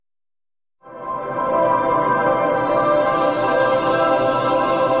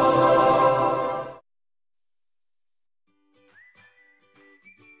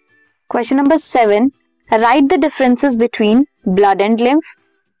Question number 7. Write the differences between blood and lymph,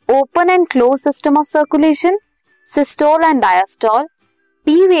 open and closed system of circulation, systole and diastole,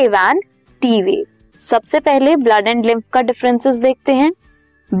 P wave and T wave. सबसे पहले blood and lymph का differences देखते हैं.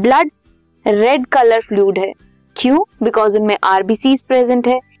 Blood red colour fluid है. क्यों? Because उनमें RBCs present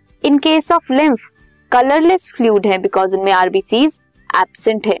है. In case of lymph colourless fluid है बिकॉज उनमें आरबीसीज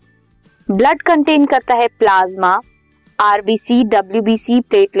एब्सेंट है. ब्लड कंटेन करता है plasma, RBC, WBC,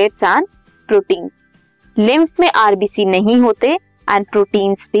 platelets and protein. Lymph में आरबीसी नहीं होते एंड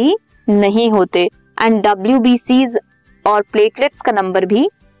प्रोटीन्स भी नहीं होते एंड डब्ल्यूबीसीज और प्लेटलेट्स का नंबर भी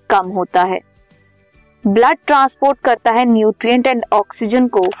कम होता है. ब्लड ट्रांसपोर्ट करता है न्यूट्रिएंट एंड ऑक्सीजन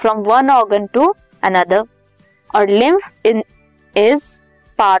को from one organ to another और lymph is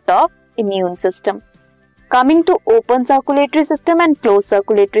part of immune system. Coming to open circulatory system and close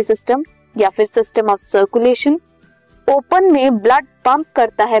circulatory system या फिर सिस्टम ऑफ सर्कुलेशन. ओपन में ब्लड पंप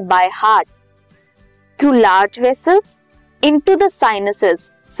करता है by heart through large vessels into the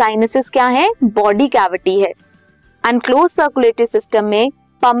sinuses. Sinuses क्या है? Body cavity है. And close circulatory system में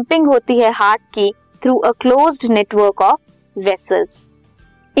pumping होती है हार्ट की through a closed network of vessels.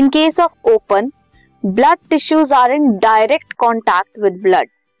 In case of open, blood tissues are in direct contact with blood.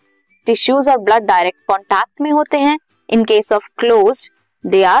 Tissues और blood direct contact में होते हैं. In case of closed,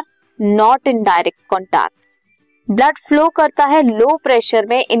 they are not in direct contact. Blood flow करता है low pressure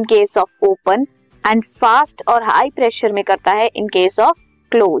में in case of open and fast और high pressure में करता है in case of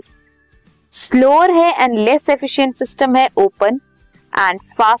closed. Slower है एंड लेस एफिशिएंट सिस्टम है open and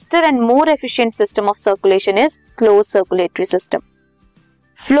faster and more efficient system of circulation is close circulatory system.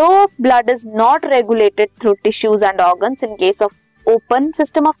 Flow of blood is not regulated through tissues and organs in case of open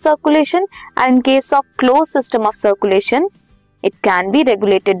system of circulation and in case of closed system of circulation it can be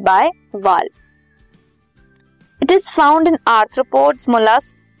regulated by valve. It is found in arthropods,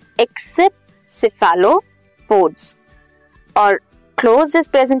 mollusks except cephalopods or closed is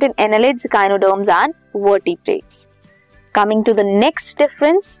present in annelids, echinoderms and vertebrates. Coming to the next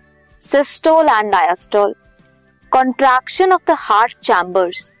difference, systole and diastole. Contraction of the heart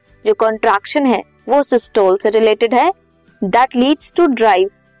chambers, जो contraction है वो systole से related है. That leads to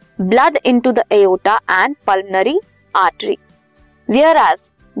drive blood into the aorta and pulmonary artery. Whereas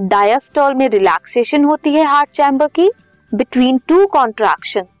diastole में relaxation होती है heart chamber की between two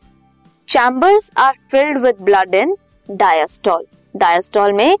contraction. Chambers are filled with blood in diastole.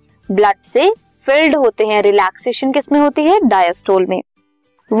 Diastole में blood से filled होते हैं. Relaxation किस में होती है? Diastole में.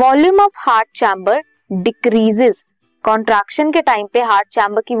 Volume of heart chamber decreases. Contraction के टाइम पे heart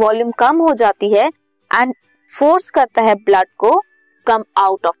chamber की volume कम हो जाती है and फोर्स करता है ब्लड को come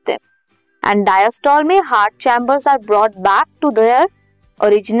out of them. And diastole में heart chambers are brought back to their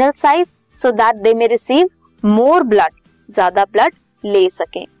original size so that they may receive more blood, ज्यादा ब्लड ले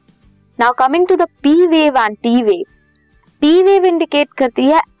सकें. Now coming to the P wave and T wave. P wave indicate करती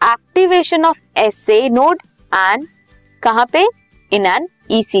है activation of SA node and कहां पे? In an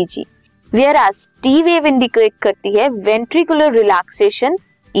ECG. Whereas T wave indicate करती है ventricular relaxation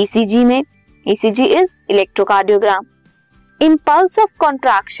ECG में. ECG is electrocardiogram. Impulse of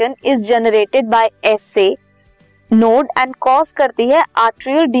contraction is generated by SA node and cause करती है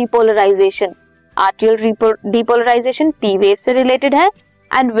arterial depolarization. Arterial depolarization P wave से related है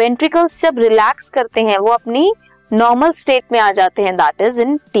and ventricles जब relax करते हैं वो अपनी normal state में आ जाते हैं, that is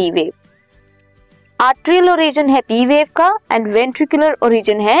in T wave. Arterial origin है P wave का and ventricular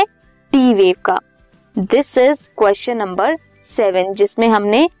origin है T wave का. This is question number 7 जिसमें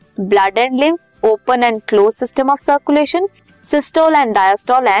हमने blood and lymph, open and closed system of circulation, systole and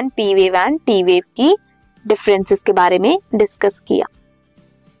diastole and P wave and T wave की differences के बारे में डिस्कस किया.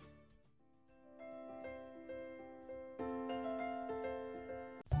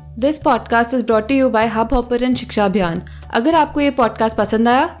 This podcast is brought to you bye hub hopper and शिक्षा अभियान. अगर आपको ये पॉडकास्ट पसंद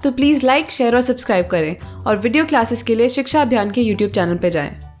आया तो प्लीज़ लाइक, शेयर और सब्सक्राइब करें और वीडियो क्लासेस के लिए शिक्षा अभियान के YouTube चैनल पर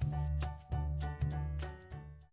जाएं.